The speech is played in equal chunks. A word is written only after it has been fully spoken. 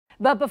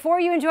But before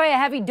you enjoy a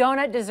heavy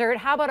donut dessert,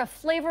 how about a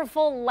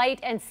flavorful,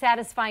 light, and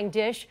satisfying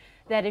dish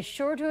that is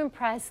sure to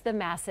impress the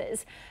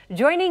masses?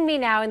 Joining me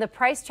now in the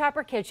Price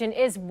Chopper kitchen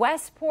is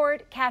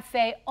Westport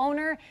Cafe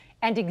owner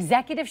and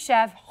executive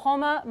chef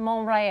Romain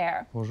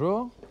Monnoyeur.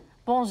 Bonjour.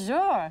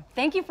 Bonjour.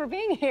 Thank you for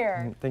being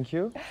here. Thank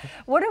you.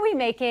 What are we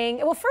making?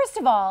 Well, first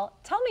of all,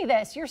 tell me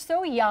this. You're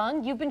so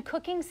young. You've been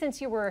cooking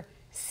since you were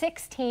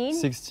 16?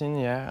 16,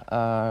 yeah.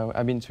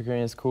 I've been to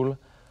culinary school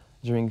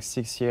during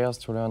 6 years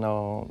to learn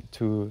how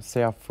to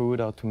serve food,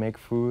 how to make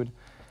food,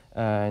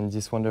 in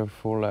this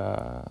wonderful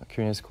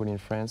culinary school in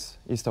France,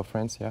 east of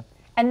France, yeah.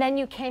 And then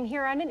you came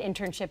here on an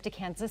internship to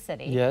Kansas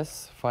City.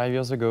 Yes, 5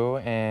 years ago,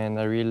 and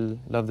I really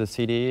love the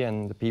city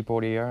and the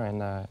people here,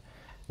 and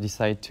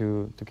decided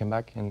to come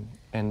back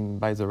and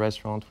buy the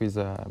restaurant with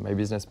my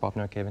business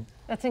partner, Kevin.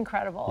 That's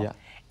incredible. Yeah.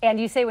 And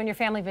you say when your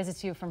family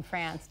visits you from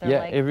France, they're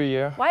like, every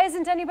year. why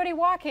isn't anybody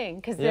walking?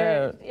 Because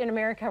in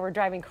America, we're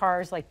driving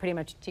cars like pretty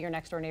much to your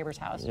next door neighbor's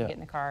house. You get in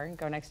the car and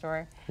go next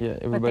door. Yeah,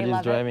 everybody's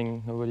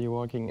driving, nobody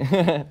walking.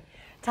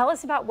 Tell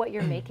us about what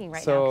you're making right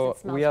now, so 'cause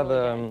it smells we have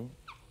really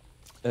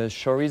a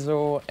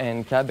chorizo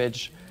and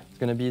cabbage. It's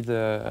gonna be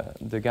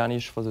the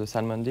garnish for the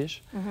salmon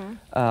dish.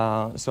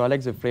 So I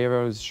like the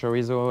flavor of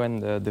chorizo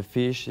and the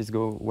fish. It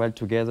go well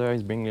together.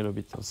 It's bringing a little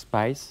bit of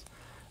spice.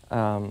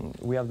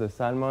 We have the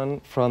salmon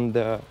from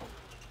the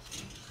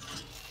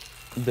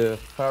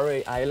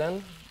Faroe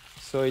Island.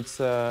 So it's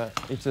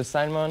a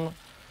salmon,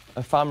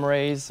 a farm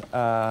raised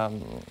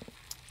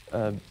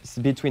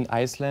between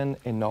Iceland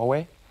and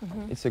Norway.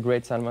 It's a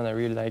great salmon. I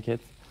really like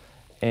it.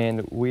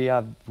 And we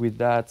have with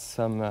that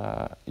some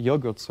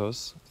yogurt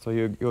sauce. So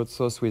yogurt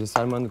sauce with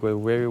salmon go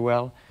very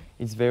well.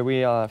 It's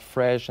very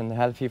fresh and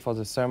healthy for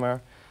the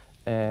summer.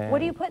 What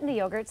do you put in the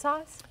yogurt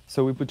sauce?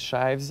 So we put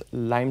chives,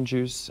 lime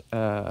juice,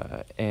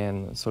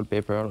 and salt,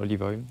 pepper,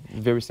 olive oil.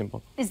 Very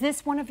simple. Is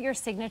this one of your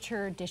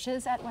signature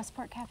dishes at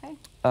Westport Cafe?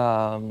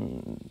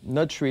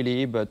 Not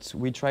really, but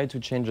we try to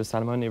change the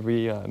salmon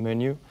every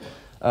menu.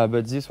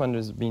 But this one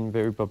has been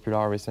very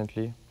popular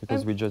recently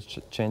because we just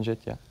changed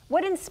it, yeah.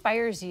 What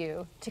inspires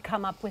you to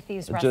come up with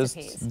these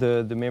recipes? Just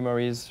the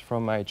memories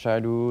from my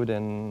childhood,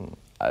 and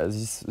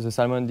the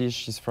salmon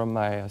dish is from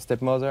my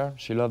stepmother.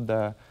 She loved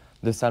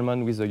the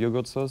salmon with the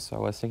yogurt sauce. So I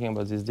was thinking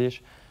about this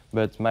dish,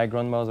 but my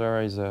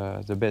grandmother is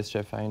the best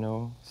chef I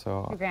know.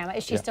 So your grandma,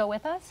 is she still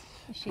with us?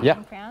 Is she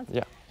in France?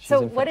 Yeah.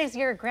 So what does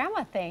your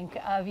grandma think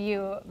of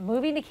you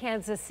moving to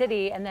Kansas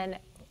City and then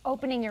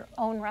opening your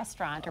own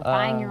restaurant or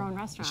buying your own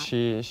restaurant?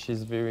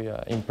 She's very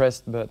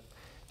impressed, but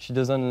she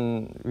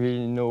doesn't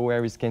really know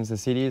where is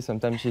Kansas City.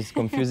 Sometimes she's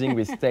confusing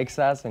with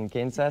Texas and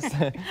Kansas.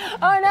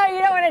 Oh no, you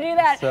don't want to do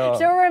that. So,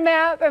 show her a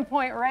map and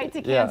point right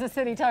to Kansas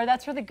City. Tell her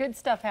that's where the good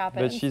stuff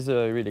happens. But she's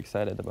really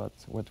excited about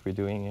what we're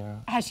doing here.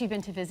 Has she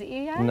been to visit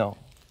you yet? No.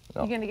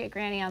 You're going to get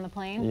Granny on the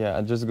plane? Yeah,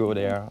 I just go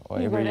there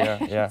every year.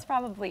 Yeah. It's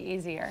probably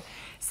easier.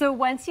 So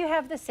once you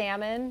have the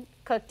salmon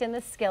cooked in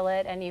the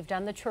skillet and you've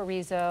done the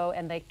chorizo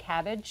and the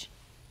cabbage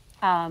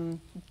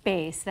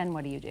base, then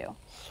what do you do?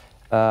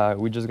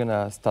 We're just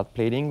gonna start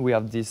plating. We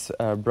have this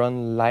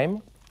brown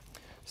lime,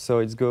 so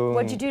it's going.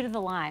 What'd you do to the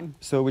lime?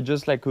 So we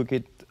just like cook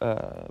it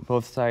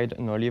both sides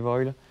in olive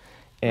oil.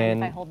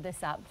 And if I hold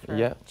this up for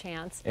a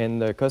chance.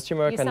 And the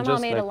customer can just You somehow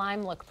made a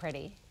lime look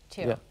pretty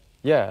too.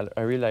 Yeah,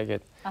 I really like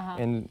it.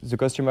 And the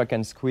customer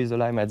can squeeze the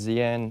lime at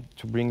the end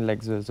to bring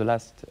like the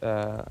last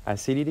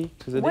acidity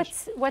to the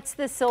dish. What's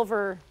the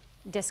silver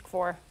disc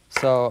for?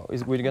 So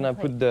we're gonna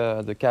put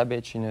the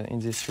cabbage in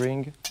this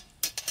ring,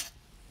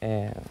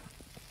 and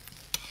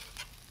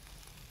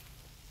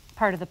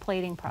part of the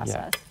plating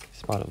process. Yeah,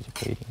 it's part of the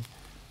plating.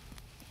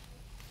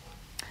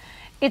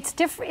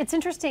 It's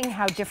interesting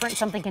how different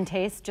something can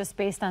taste just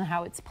based on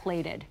how it's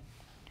plated.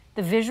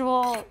 The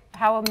visual,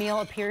 how a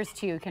meal appears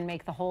to you, can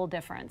make the whole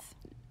difference.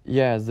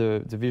 Yeah,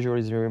 the visual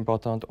is very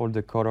important. All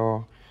the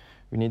color,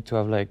 we need to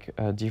have like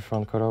a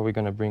different color. We're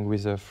gonna bring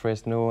with a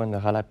fresno and a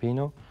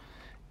jalapeno,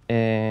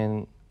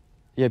 and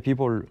yeah,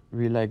 people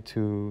really like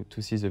to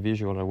see the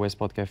visual at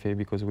Westport Cafe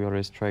because we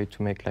always try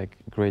to make like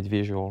great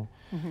visual,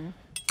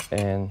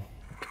 and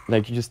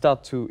like you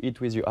start to eat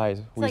with your eyes.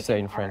 We like say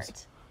in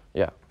France.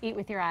 Yeah. Eat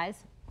with your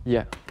eyes.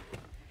 Yeah.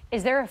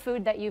 Is there a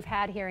food that you've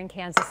had here in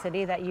Kansas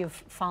City that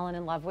you've fallen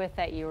in love with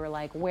that you were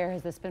like, where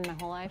has this been my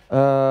whole life?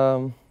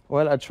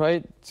 Well, I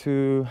tried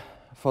to,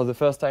 for the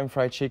first time,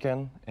 fried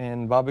chicken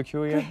and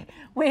barbecue here.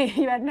 Wait,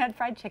 you hadn't had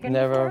fried chicken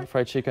before? Never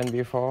fried chicken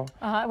before.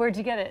 Where'd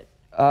you get it?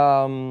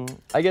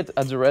 I get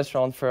at the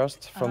restaurant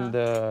first from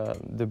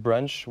the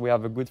brunch. We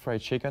have a good fried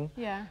chicken.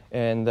 Yeah.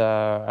 And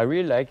I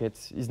really like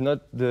it. It's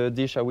not the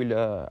dish I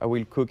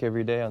will cook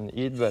every day and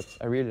eat, but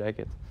I really like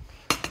it.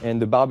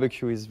 And the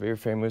barbecue is very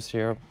famous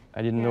here.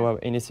 I didn't know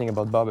anything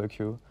about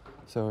barbecue,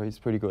 so it's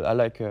pretty good. I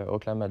like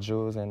Oklahoma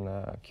Joe's and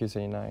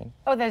Q79.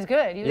 Oh, that's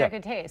good. You got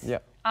good taste. Yeah.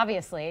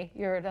 Obviously,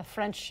 you're the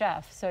French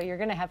chef, so you're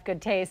gonna have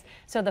good taste.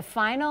 So the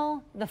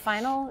final.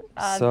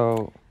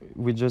 So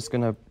we're just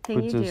gonna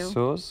put the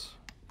sauce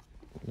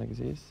like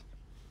this,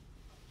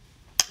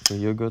 the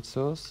yogurt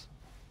sauce.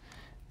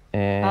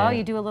 And oh,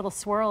 you do a little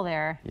swirl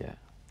there. Yeah.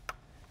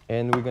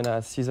 And we're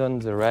gonna season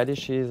the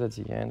radishes at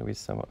the end with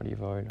some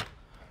olive oil,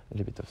 a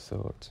little bit of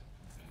salt.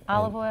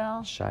 Olive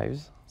oil,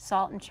 chives.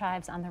 salt and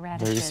chives on the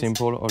radishes. Very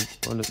simple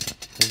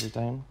every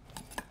time.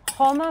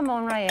 Romain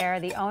Monnoyeur,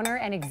 the owner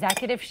and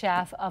executive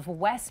chef of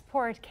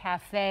Westport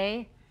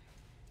Cafe.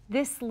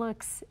 This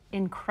looks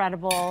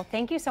incredible.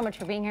 Thank you so much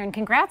for being here, and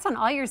congrats on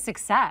all your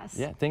success.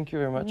 Yeah, thank you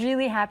very much.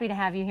 Really happy to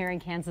have you here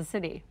in Kansas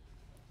City.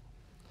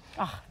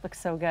 Oh, looks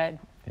so good.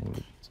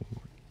 And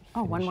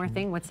oh, one more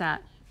thing. What's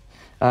that?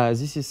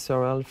 This is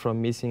sorrel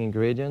from Missing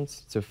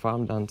Ingredients. It's a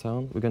farm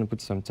downtown. We're gonna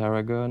put some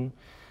tarragon,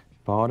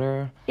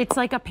 powder. It's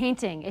like a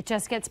painting. It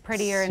just gets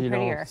prettier and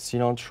prettier.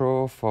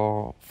 Cilantro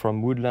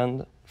from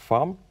Woodland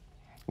Farm.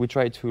 We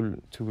try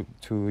to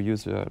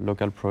use a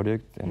local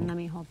product. And let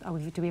me hold. Oh,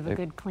 do we have a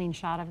good clean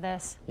shot of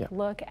this? Yeah.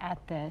 Look at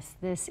this.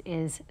 This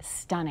is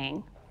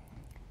stunning.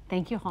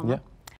 Thank you, Romain. Yeah.